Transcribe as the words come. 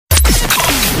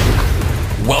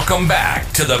Welcome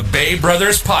back to the Bay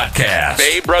Brothers Podcast.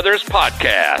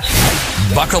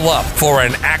 Buckle up for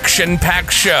an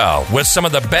action-packed show with some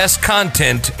of the best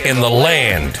content in the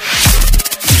land.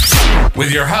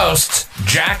 With your hosts,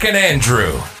 Jack and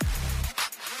Andrew.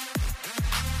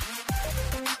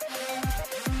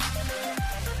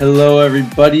 Hello,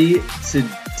 everybody.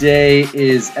 Today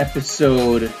is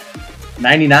episode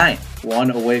 99,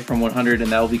 one away from 100, and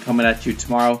that will be coming at you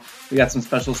tomorrow. We got some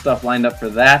special stuff lined up for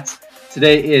that.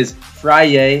 Today is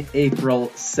Friday, April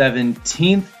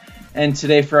 17th, and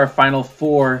today for our Final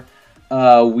Four,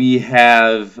 we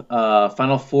have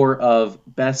Final Four of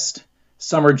best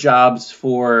summer jobs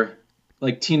for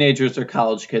like teenagers or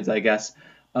college kids, I guess.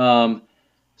 So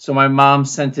my mom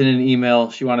sent in an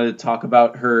email. She wanted to talk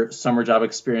about her summer job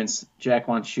experience. Jack,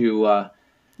 why don't you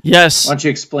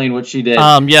explain what she did?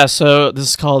 So this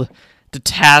is called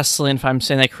detasseling, if I'm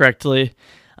saying that correctly.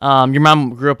 Your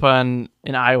mom grew up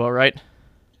in Iowa, right?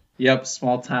 Yep,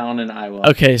 small town in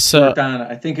Iowa. Okay, so worked on,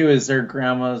 I think it was their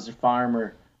grandma's farm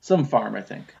or some farm, I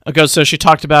think. Okay, so she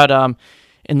talked about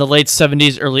in the late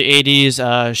 70s, early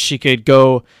 80s, she could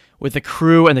go with a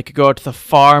crew and they could go out to the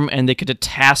farm and they could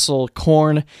detassel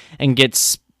corn and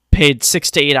get paid 6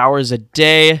 to 8 hours a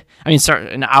day.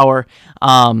 An hour.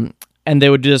 And they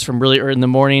would do this from really early in the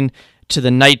morning to the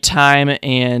nighttime,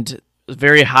 and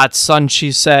very hot sun,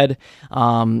 she said,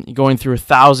 going through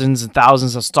thousands and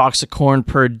thousands of stalks of corn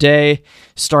per day,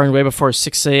 starting way before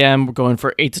 6 a.m., going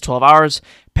for 8 to 12 hours,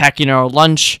 packing our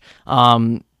lunch,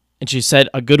 and she said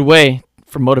a good way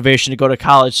for motivation to go to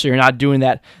college so you're not doing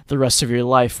that the rest of your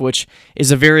life, which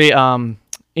is a very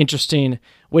interesting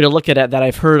way to look at it that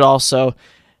I've heard also,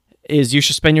 is you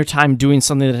should spend your time doing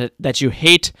something that you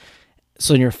hate,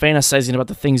 so you're fantasizing about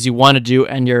the things you want to do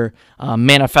and you're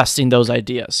manifesting those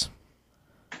ideas.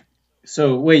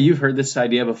 So, wait, you've heard this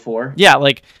idea before? Yeah,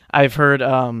 like, I've heard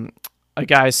a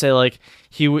guy say, like,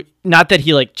 not that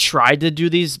he, like, tried to do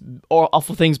these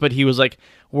awful things, but he was, like,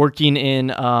 working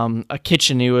in a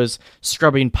kitchen. He was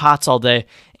scrubbing pots all day,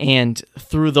 and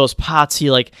through those pots,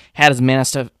 he, like, had his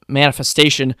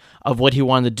manifestation of what he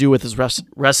wanted to do with his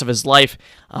rest of his life.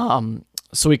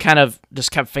 So he kind of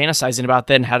just kept fantasizing about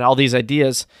that and had all these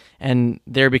ideas, and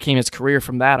there became his career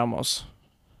from that almost.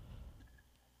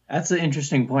 That's an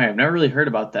interesting point. I've never really heard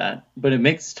about that, but it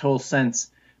makes total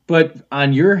sense. But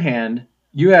on your hand,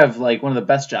 you have like one of the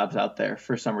best jobs out there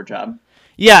for a summer job.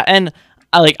 Yeah, and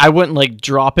I wouldn't like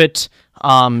drop it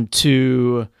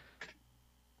to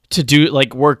do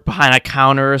like work behind a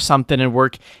counter or something and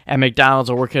work at McDonald's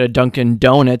or work at a Dunkin'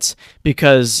 Donuts,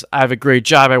 because I have a great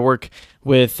job. I work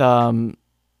with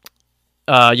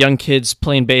young kids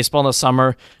playing baseball in the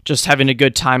summer, just having a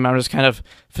good time. I'm just kind of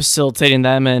facilitating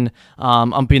them and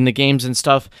umping the games and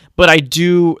stuff. But I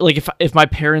do, like, if my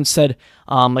parents said,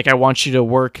 like, I want you to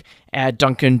work at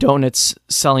Dunkin' Donuts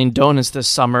selling donuts this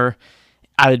summer,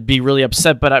 I would be really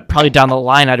upset. But probably down the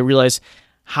line, I'd realize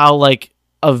how, like,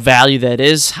 of value that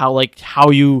is, how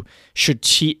you should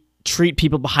treat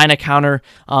people behind a counter,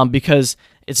 because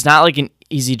it's not like an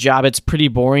easy job. It's pretty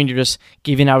boring. You're just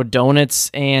giving out donuts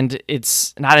and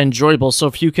it's not enjoyable. So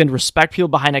if you can respect people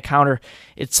behind a counter,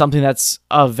 it's something that's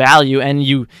of value, and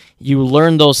you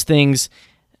learn those things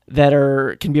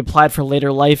that can be applied for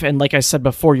later life. And like I said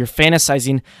before, you're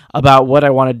fantasizing about what I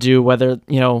want to do, whether,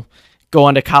 go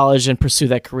on to college and pursue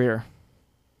that career.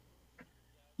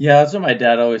 Yeah, that's what my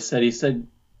dad always said. He said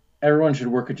everyone should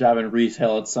work a job in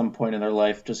retail at some point in their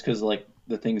life just because of like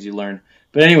the things you learn.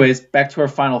 But anyways, back to our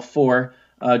Final Four.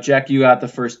 Jack, you got the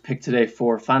first pick today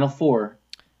for Final Four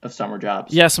of summer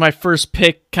jobs. Yeah, so my first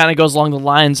pick kind of goes along the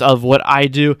lines of what I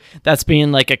do. That's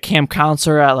being like a camp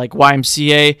counselor at like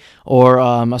YMCA or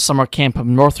a summer camp up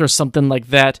north or something like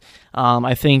that.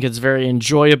 I think it's very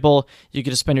enjoyable. You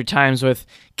get to spend your times with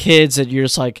kids that you're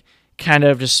just like kind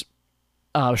of just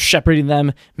shepherding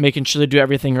them, making sure they do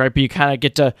everything right, but you kind of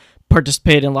get to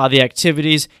participate in a lot of the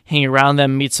activities, hang around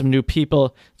them, meet some new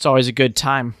people. It's always a good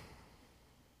time.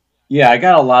 Yeah, I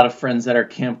got a lot of friends that are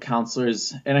camp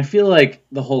counselors, and I feel like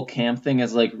the whole camp thing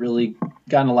has like really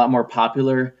gotten a lot more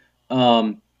popular.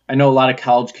 I know a lot of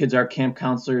college kids are camp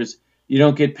counselors. You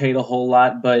don't get paid a whole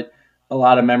lot, but a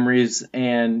lot of memories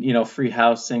and, free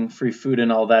housing, free food and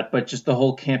all that. But just the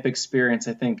whole camp experience,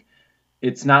 I think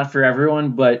it's not for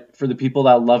everyone, but for the people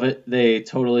that love it, they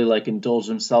totally like indulge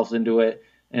themselves into it.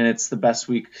 And it's the best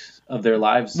week of their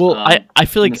lives. Well, I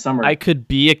feel like I could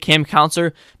be a camp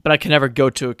counselor, but I can never go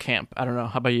to a camp. I don't know.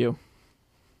 How about you?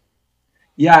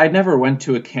 Yeah, I never went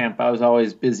to a camp. I was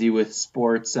always busy with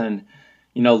sports and,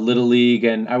 Little League,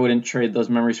 and I wouldn't trade those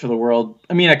memories for the world.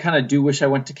 I mean, I kind of do wish I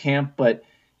went to camp, but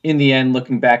in the end,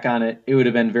 looking back on it, it would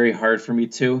have been very hard for me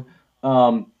too.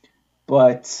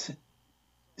 but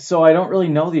so I don't really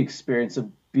know the experience of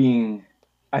being.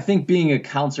 I think being a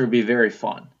counselor would be very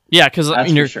fun. Yeah, because I That's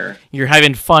mean, for you're sure. you're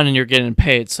having fun and you're getting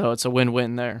paid, so it's a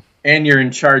win-win there. And you're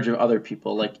in charge of other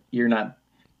people. Like you're not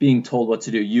being told what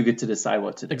to do. You get to decide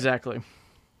what to do. Exactly.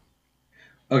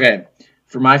 Okay,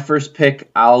 for my first pick,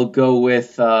 I'll go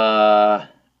with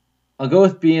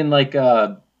being like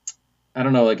I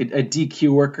don't know, like a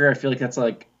DQ worker. I feel like that's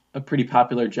like a pretty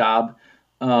popular job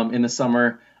in the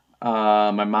summer.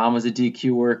 My mom was a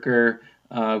DQ worker.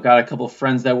 I've got a couple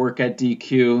friends that work at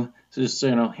DQ. So just,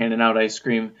 handing out ice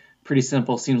cream. Pretty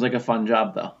simple. Seems like a fun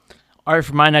job, though. All right,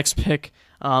 for my next pick,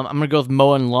 I'm going to go with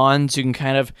mowing lawns. You can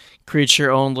kind of create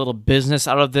your own little business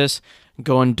out of this,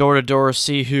 going door to door,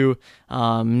 see who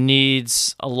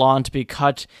needs a lawn to be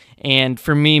cut. And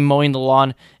for me, mowing the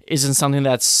lawn isn't something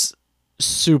that's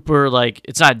super, like,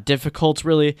 it's not difficult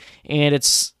really, and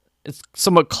it's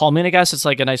somewhat calming, I guess. It's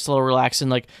like a nice little relaxing,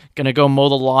 like, gonna go mow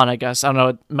the lawn, I guess. I don't know,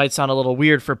 it might sound a little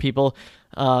weird for people,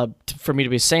 for me to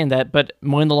be saying that, but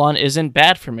mowing the lawn isn't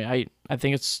bad for me. I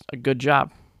think it's a good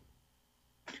job.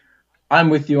 I'm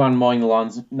with you on mowing the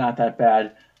lawn's not that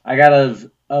bad. I got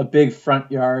a big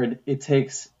front yard. It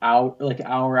takes like an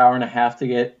hour and a half to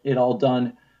get it all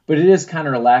done, but it is kind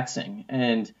of relaxing.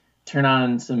 And turn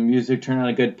on some music, turn on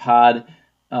a good pod.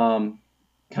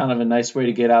 Kind of a nice way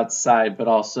to get outside, but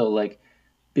also like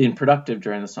being productive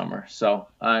during the summer. So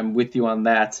I'm with you on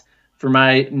that. For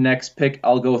my next pick,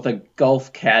 I'll go with a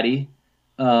golf caddy.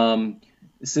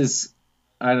 This is,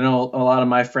 I don't know, a lot of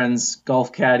my friends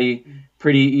golf caddy,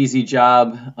 pretty easy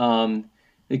job.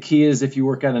 The key is if you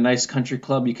work at a nice country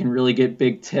club, you can really get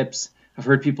big tips. I've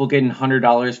heard people getting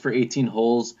 $100 for 18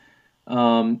 holes.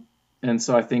 And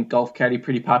so I think golf caddy,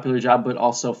 pretty popular job, but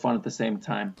also fun at the same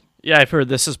time. Yeah, I've heard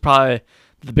this is probably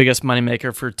the biggest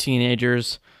moneymaker for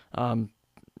teenagers.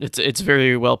 It's a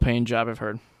very well-paying job, I've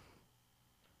heard.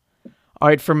 All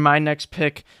right, for my next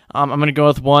pick, I'm going to go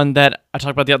with one that I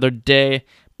talked about the other day,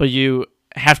 but you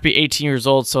have to be 18 years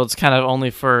old, so it's kind of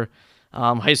only for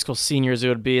high school seniors it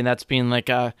would be, and that's being like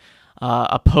a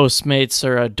Postmates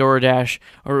or a DoorDash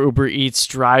or Uber Eats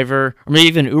driver, or maybe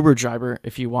even Uber driver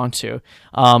if you want to.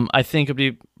 I think it'd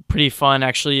be pretty fun.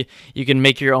 Actually, you can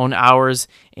make your own hours,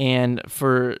 and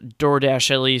for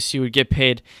DoorDash at least, you would get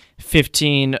paid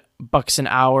 $15 an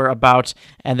hour about,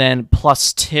 and then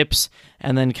plus tips,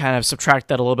 and then kind of subtract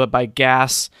that a little bit by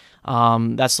gas.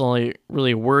 That's the only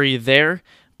really worry there.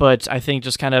 But I think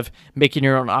just kind of making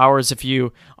your own hours, if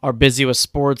you are busy with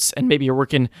sports and maybe you're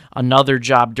working another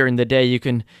job during the day, you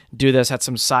can do this at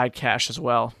some side cash as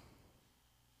well.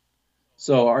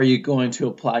 So are you going to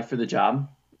apply for the job?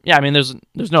 Yeah, I mean,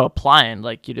 there's no applying.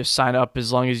 Like, you just sign up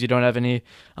as long as you don't have any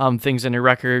things in your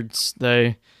records.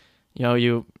 You're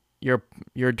a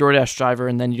DoorDash driver,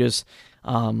 and then you just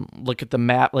look at the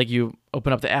map. Like, you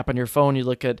open up the app on your phone, you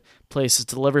look at places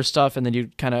to deliver stuff, and then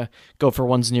you kind of go for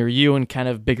ones near you and kind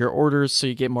of bigger orders, so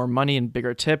you get more money and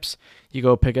bigger tips. You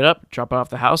go pick it up, drop it off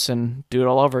the house, and do it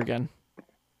all over again.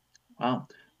 Wow.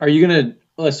 Are you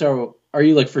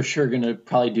like for sure gonna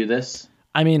probably do this?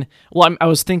 I mean, well, I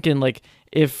was thinking, like,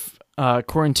 if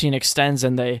quarantine extends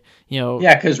and they,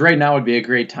 Yeah, because right now would be a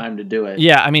great time to do it.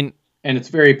 yeah, I mean, And it's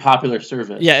very popular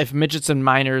service. yeah, if midgets and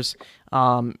minors,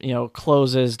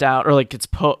 closes down or like gets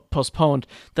postponed,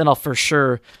 then I'll for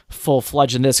sure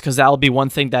full-fledged in this, because that'll be one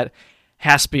thing that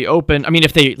has to be open. I mean,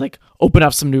 if they like open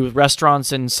up some new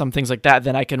restaurants and some things like that,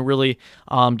 then I can really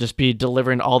just be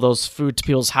delivering all those food to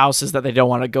people's houses that they don't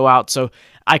want to go out. So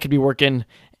I could be working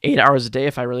 8 hours a day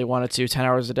if I really wanted to, 10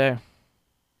 hours a day.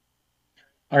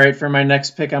 All right, for my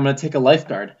next pick, I'm going to take a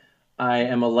lifeguard. I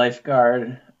am a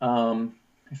lifeguard.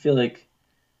 I feel like,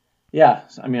 yeah,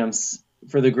 I mean,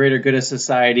 for the greater good of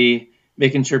society,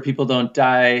 making sure people don't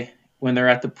die when they're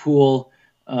at the pool.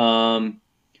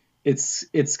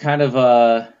 It's kind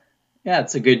of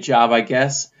it's a good job, I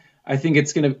guess. I think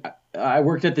I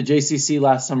worked at the JCC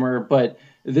last summer, but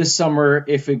this summer,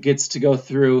 if it gets to go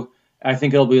through, I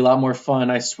think it'll be a lot more fun.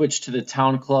 I switched to the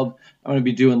town club. I'm going to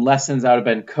be doing lessons. I would have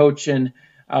been coaching.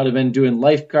 I would have been doing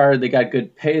lifeguard. They got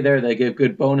good pay there. They give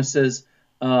good bonuses.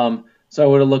 So I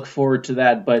would have looked forward to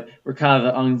that, but we're kind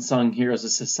of the unsung heroes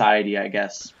of society, I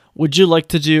guess. Would you like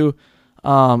to do,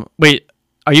 wait,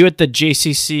 are you at the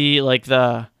JCC, like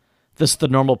the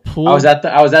normal pool? I was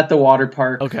at the water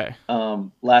park Okay.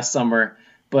 Last summer,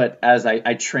 but as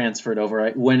I transferred over,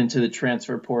 I went into the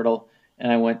transfer portal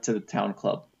and I went to the town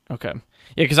club. Okay.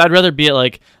 Yeah, because I'd rather be at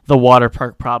like the water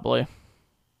park probably.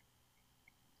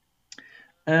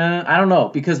 I don't know,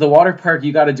 because the water park,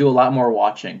 you got to do a lot more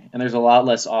watching, and there's a lot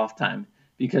less off time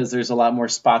because there's a lot more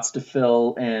spots to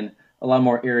fill and a lot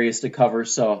more areas to cover.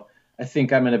 So I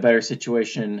think I'm in a better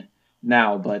situation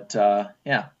now. But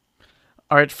yeah.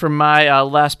 All right, for my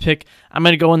last pick, I'm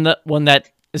going to go in the one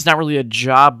that is not really a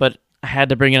job, but I had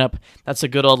to bring it up. That's a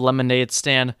good old lemonade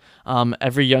stand.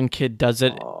 Every young kid does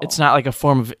it. It's not like a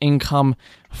form of income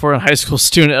for a high school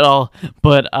student at all,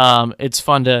 but it's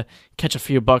fun to catch a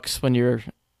few bucks when you're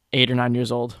 8 or 9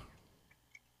 years old.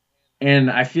 And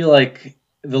I feel like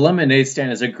the lemonade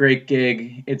stand is a great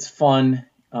gig. It's fun.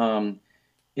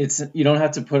 You don't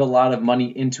have to put a lot of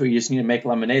money into it. You just need to make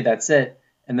lemonade. That's it.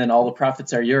 And then all the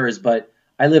profits are yours. But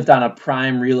I lived on a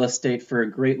prime real estate for a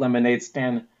great lemonade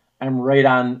stand. I'm right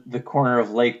on the corner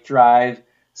of Lake Drive.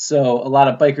 So a lot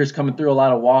of bikers coming through, a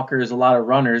lot of walkers, a lot of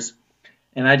runners.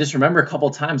 And I just remember a couple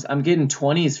times I'm getting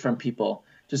 20s from people,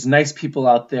 just nice people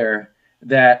out there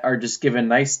that are just giving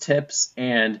nice tips.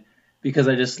 And because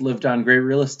I just lived on great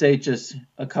real estate, just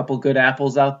a couple good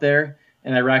apples out there.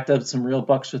 And I racked up some real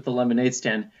bucks with the lemonade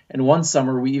stand. And one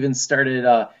summer we even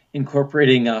started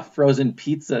incorporating frozen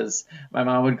pizzas. My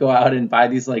mom would go out and buy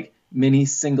these like mini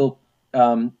single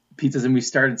pizzas, and we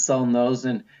started selling those,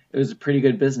 and it was a pretty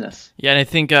good business. Yeah, and I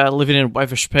think living in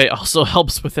Whitefish Bay also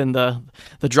helps within the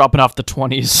dropping off the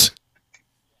 20s.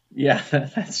 Yeah,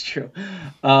 that's true.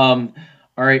 All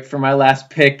right, for my last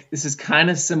pick, this is kind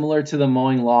of similar to the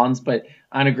mowing lawns, but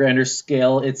on a grander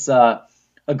scale. It's a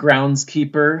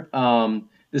groundskeeper.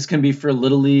 This can be for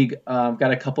Little League. I've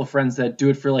got a couple friends that do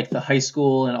it for like the high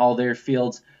school and all their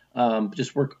fields,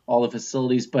 just work all the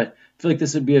facilities. But I feel like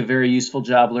this would be a very useful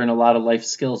job, learn a lot of life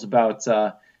skills about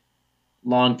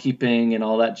lawn keeping and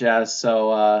all that jazz.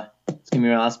 So it's going to be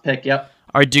my last pick. Yep.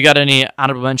 All right, do you got any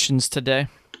honorable mentions today?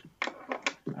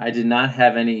 I did not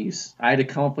have any. I had to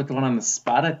come up with one on the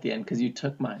spot at the end because you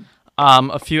took mine.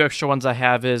 A few extra ones I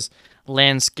have is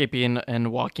landscaping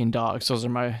and walking dogs. Those are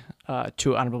my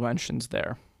 2 honorable mentions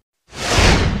there.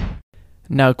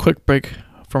 Now, a quick break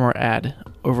from our ad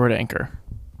over at Anchor.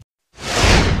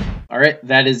 All right,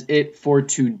 that is it for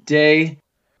today.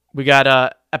 We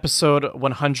got episode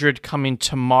 100 coming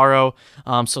tomorrow,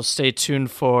 so stay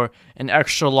tuned for an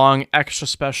extra long, extra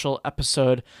special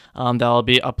episode that will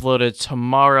be uploaded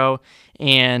tomorrow.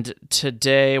 And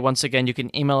today, once again, you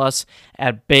can email us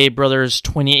at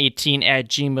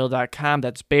baybrothers2018@gmail.com.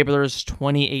 That's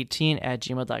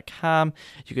baybrothers2018@gmail.com.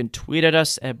 You can tweet at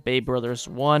us at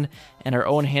baybrothers1, and our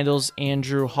own handles,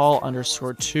 Andrew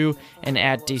Hall_2 and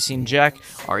at Dacing Jack.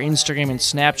 Our Instagram and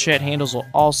Snapchat handles will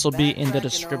also be in the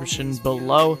description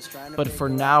below. But for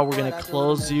now, we're going to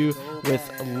close you with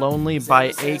Lonely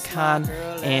by Akon,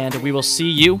 and we will see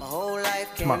you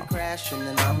tomorrow.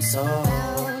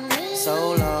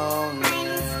 So lonely,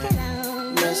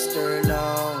 Mr.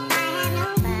 Lonely.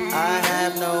 I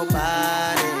have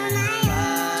nobody to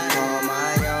call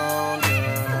my own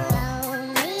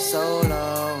girl. So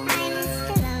lonely,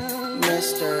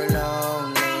 Mr.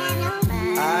 Lonely.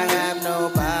 I have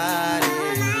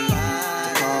nobody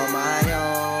to call my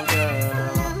own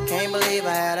girl. Can't believe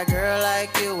I had a girl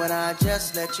like you when I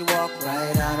just let you walk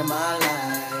right out of my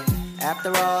life.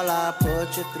 After all I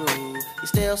put you through, you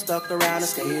still stuck around and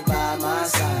stayed by my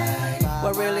side.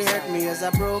 What really hurt me is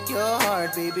I broke your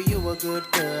heart, baby. You were a good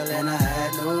girl and I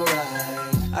had no right.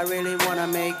 I really wanna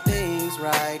make things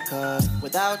right, cause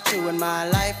without you in my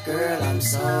life, girl, I'm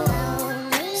so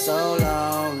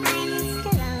lonely,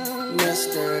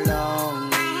 Mr. Lonely.